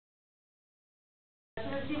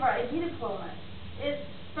receive our IB diploma. It's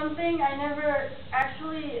something I never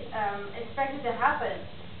actually expected to happen.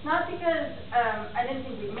 Not because I didn't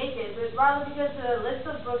think we'd make it, but rather because the list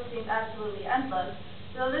of books seemed absolutely endless.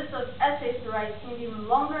 The list of essays to write seemed even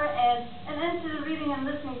longer, and an end to the reading and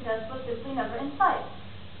listening test was simply never in sight.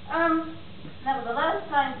 Nevertheless,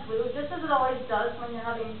 time flew, just as it always does when you're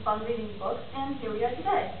having fun reading books, and here we are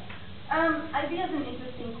today. IB is an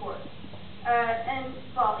interesting course. And,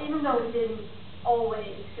 well, even though we didn't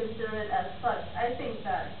always consider it as such, I think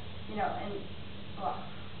that,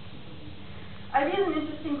 IB is an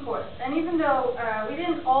interesting course, and even though we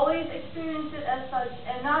didn't always experience it as such,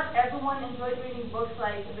 and not everyone enjoyed reading books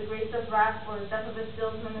like The Grapes of Wrath or Death of a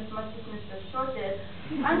Salesman as much as Mr. Short did,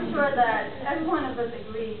 I'm sure that every one of us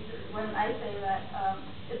agrees when I say that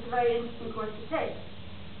it's a very interesting course to take.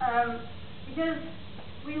 Because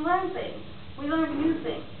we learn things, we learn new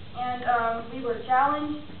things, and we were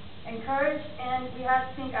challenged, encouraged, and we had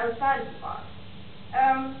to think outside of the box.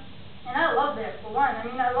 And I loved it, for one. I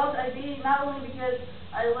mean, I loved IB not only because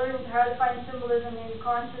I learned how to find symbolism in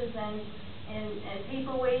conches and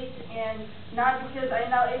paperweights, and not because I'm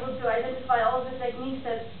now able to identify all of the techniques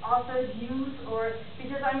that authors use, or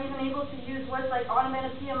because I'm even able to use words like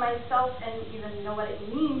onomatopoeia myself and even know what it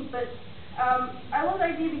means, but I loved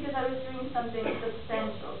IB because I was doing something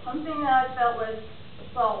substantial, something that I felt was,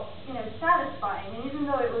 well, satisfying. And even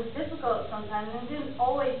though it was difficult sometimes, and it didn't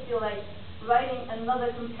always feel like writing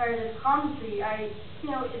another comparative commentary,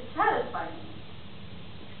 it satisfied me.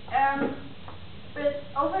 But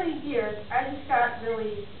over the years, I just got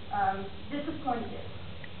really disappointed.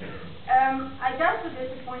 I got so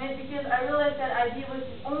disappointed because I realized that IB was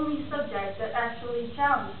the only subject that actually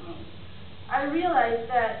challenged me. I realized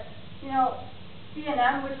that,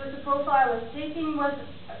 C&M, which was the profile I was taking, was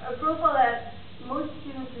a profile that most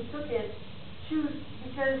students who took it choose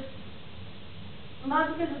because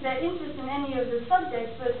not because of their interest in any of the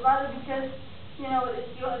subjects, but rather because,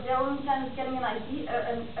 it's their only chance of getting an IB,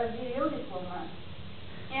 a VO diploma.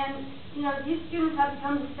 And, these students have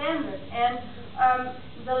become the standard, and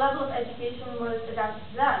the level of education was adapted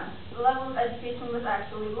to them. The level of education was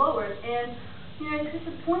actually lowered, and, it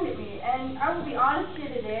disappointed me. And I will be honest here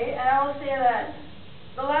today, and I will say that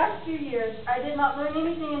the last few years, I did not learn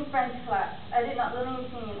anything in French class. I did not learn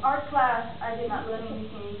anything in art class. I did not learn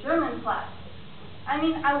anything in German class. I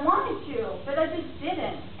mean, I wanted to, but I just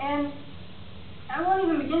didn't. And I won't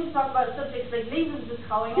even begin to talk about subjects like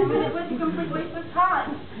Levensbeschouwing. I mean, it was a complete waste of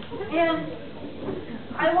time. And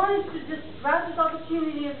I wanted to just grab this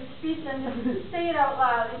opportunity as a speech and just say it out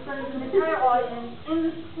loud in front of an entire audience in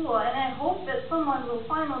the school, and I hope that someone will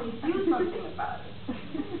finally do something about it.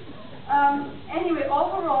 Anyway,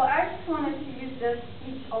 overall, I just wanted to use this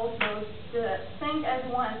speech also to thank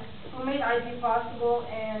everyone who made IB possible,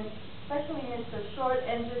 and especially Mr. Short,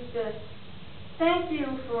 and just to thank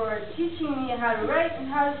you for teaching me how to write and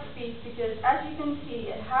how to speak, because as you can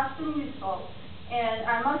see, it has been useful, and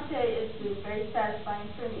I must say it's been very satisfying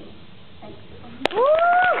for me. Thank you.